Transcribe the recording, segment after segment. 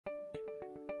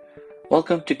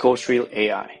Welcome to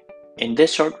CourseReelAI. In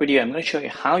this short video, I'm going to show you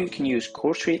how you can use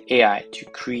CourseReelAI to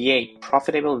create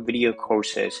profitable video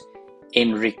courses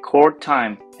in record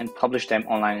time and publish them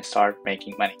online and start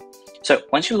making money. So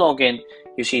once you log in,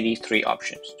 you see these three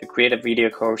options: to create a video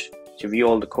course, to view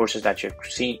all the courses that you've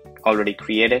already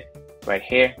created right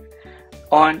here,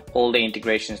 on all the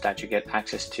integrations that you get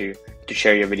access to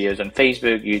share your videos on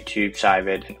Facebook, YouTube,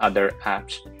 Sived, and other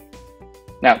apps.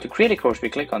 Now, to create a course, we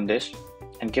click on this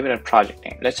and give it a project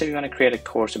name. Let's say we want to create a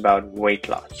course about weight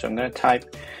loss. So I'm going to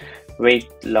type weight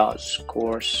loss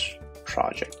course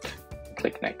project.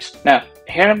 Click next. Now,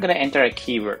 here I'm going to enter a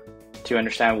keyword to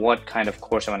understand what kind of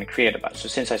course I want to create about. So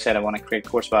since I said I want to create a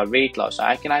course about weight loss,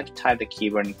 I can either type the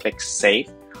keyword and click save,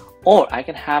 or I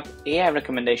can have AI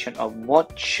recommendation of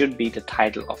what should be the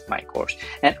title of my course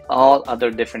and all other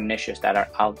different niches that are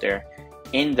out there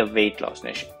in the weight loss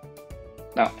niche.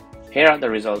 Now, here are the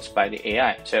results by the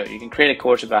AI. So you can create a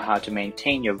course about how to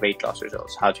maintain your weight loss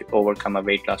results, how to overcome a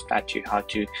weight loss plateau, how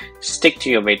to stick to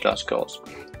your weight loss goals,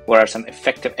 what are some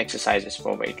effective exercises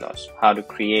for weight loss, how to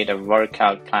create a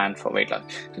workout plan for weight loss.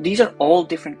 So these are all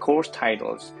different course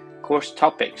titles, course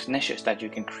topics, niches that you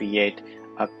can create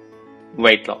a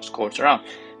weight loss course around.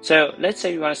 So let's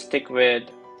say we want to stick with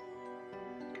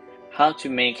how to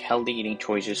make healthy eating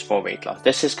choices for weight loss.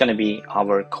 This is going to be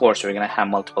our course. We're going to have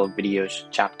multiple videos,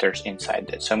 chapters inside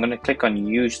this. So I'm going to click on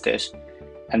use this,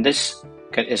 and this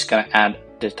is going to add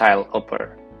the title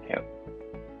upper here.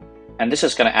 And this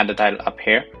is going to add the title up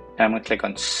here. And I'm going to click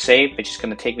on save, which is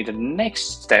going to take me to the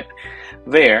next step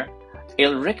where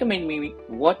it'll recommend me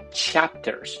what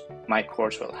chapters my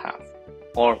course will have,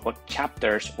 or what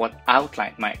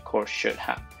outline my course should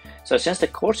have. So since the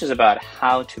course is about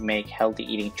how to make healthy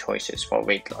eating choices for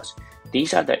weight loss,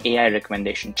 these are the AI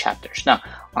recommendation chapters. Now,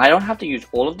 I don't have to use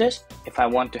all of this. If I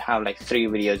want to have like 3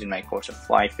 videos in my course or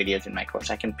 5 videos in my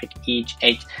course, I can pick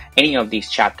any of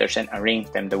these chapters and arrange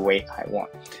them the way I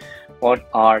want. What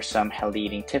are some healthy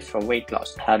eating tips for weight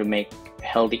loss? How to make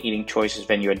healthy eating choices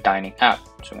when you're dining out.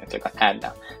 So I'm going to click on add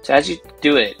now. So as you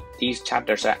do it, these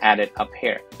chapters are added up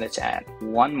here. Let's add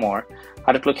one more.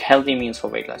 How to cook healthy meals for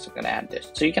weight loss. I'm going to add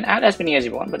this. So you can add as many as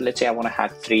you want, but let's say I want to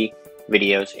have 3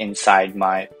 videos inside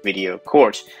my video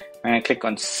course. I'm going to click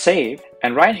on save,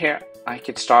 and right here I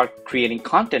could start creating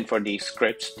content for these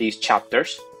scripts, these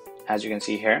chapters, as you can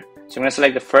see here. So I'm going to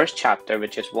select the first chapter,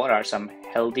 which is what are some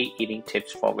healthy eating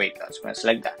tips for weight loss. I'm going to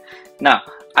select that. Now,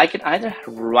 I can either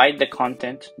write the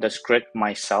content, the script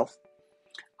myself.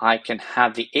 I can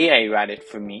have the AI write it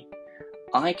for me.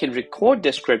 I can record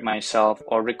the script myself,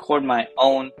 or record my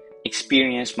own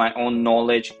experience, my own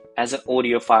knowledge as an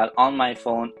audio file on my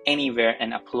phone anywhere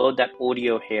and upload that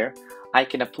audio here. I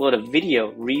can upload a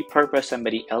video, repurpose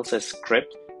somebody else's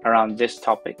script around this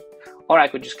topic, or I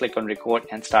could just click on record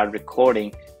and start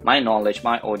recording my knowledge,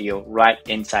 my audio right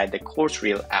inside the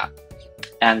CourseReel app,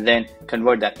 and then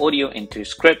convert that audio into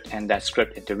script and that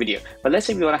script into video. But let's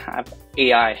say we want to have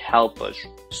AI help us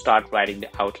start writing the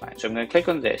outline. So I'm going to click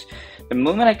on this. The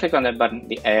moment I click on that button,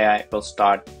 the AI will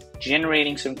start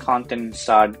generating some content and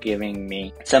start giving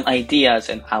me some ideas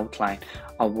and outline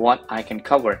of what I can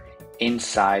cover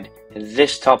inside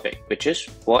this topic, which is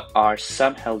what are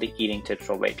some healthy eating tips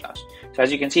for weight loss. So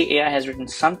as you can see, AI has written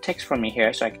some text for me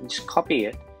here, so I can just copy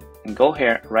it and go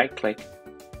here, right click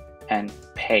and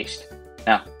paste.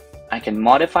 Now, I can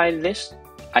modify this,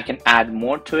 I can add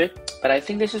more to it, but I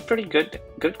think this is pretty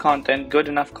good content, good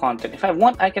enough content. If I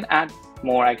want, I can add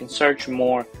more, I can search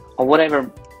more, or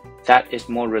whatever that is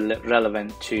more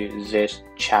relevant to this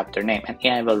chapter name, and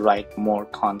AI will write more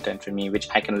content for me, which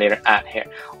I can later add here.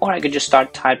 Or I could just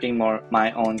start typing more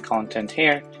my own content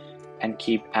here and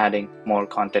keep adding more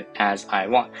content as I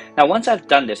want. Now, once I've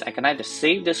done this, I can either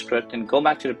save the script and go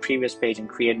back to the previous page and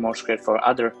create more script for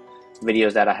other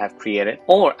videos that I have created,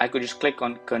 or I could just click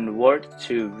on convert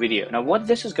to video. Now, what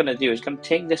this is going to do is going to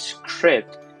take this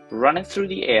script, run it through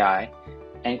the AI,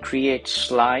 and create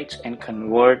slides and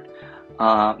convert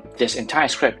this entire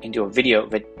script into a video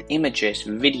with images,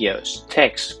 videos,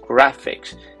 text,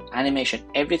 graphics, animation,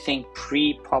 everything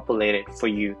pre-populated for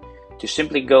you to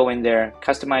simply go in there,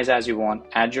 customize as you want,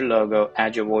 add your logo,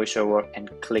 add your voiceover,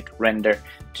 and click render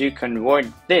to convert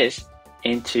this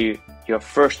into your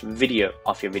first video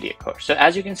of your video course. So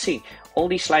as you can see, all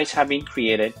these slides have been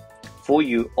created for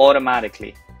you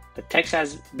automatically. The text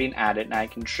has been added, and I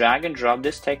can drag and drop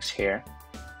this text here,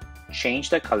 change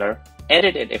the color,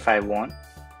 edit it if I want.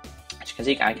 As you can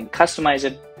see, I can customize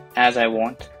it as I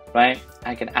want, right?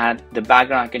 I can add the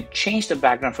background, I can change the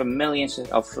background for millions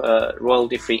of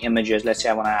royalty-free images. Let's say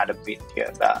I want to add a video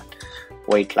about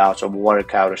weight loss or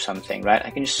workout or something, right?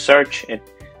 I can just search it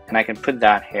and I can put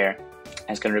that here and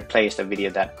it's going to replace the video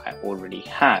that I already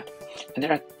had. And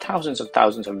there are thousands of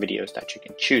videos that you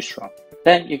can choose from.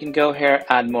 Then you can go here,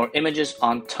 add more images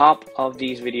on top of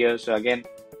these videos. So again,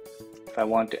 if I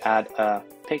want to add a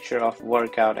picture of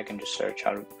workout, I can just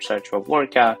search for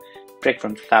workout, pick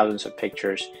from thousands of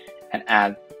pictures and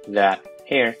add that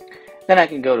here. Then I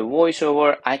can go to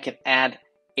voiceover. I can add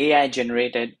AI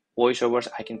generated voiceovers.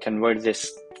 I can convert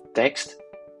this text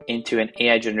into an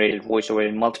AI generated voiceover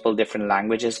in multiple different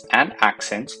languages and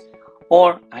accents.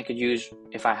 Or I could use,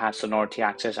 if I have sonority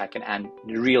access, I can add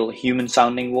real human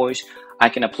sounding voice. I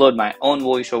can upload my own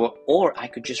voiceover, or I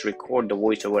could just record the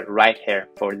voiceover right here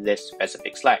for this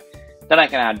specific slide. Then I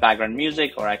can add background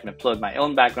music, or I can upload my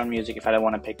own background music if I don't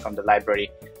want to pick from the library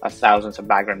of thousands of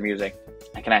background music.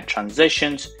 I can add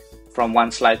transitions from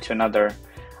one slide to another.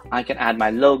 I can add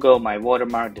my logo, my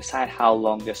watermark, decide how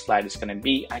long this slide is going to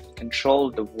be. I can control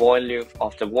the volume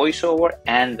of the voiceover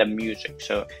and the music.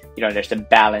 So, there's a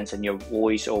balance and your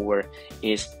voiceover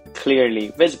is clearly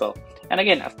visible. And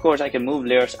again, of course, I can move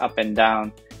layers up and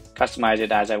down, customize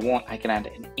it as I want. I can add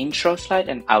an intro slide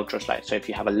and outro slide. So if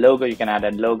you have a logo, you can add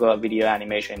a logo, a video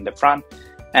animation in the front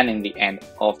and in the end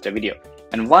of the video.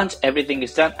 And once everything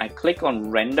is done, I click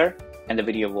on render and the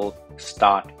video will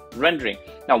start rendering.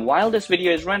 Now, while this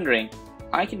video is rendering,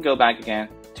 I can go back again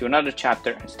to another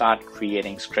chapter and start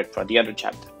creating script for the other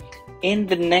chapter. In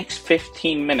the next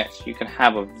 15 minutes, you can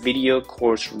have a video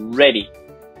course ready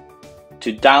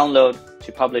to download,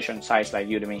 to publish on sites like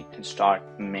Udemy and start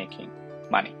making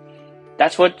money.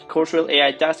 That's what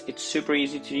CourseReelAI does. It's super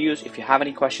easy to use. If you have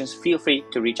any questions, feel free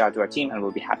to reach out to our team and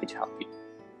we'll be happy to help you.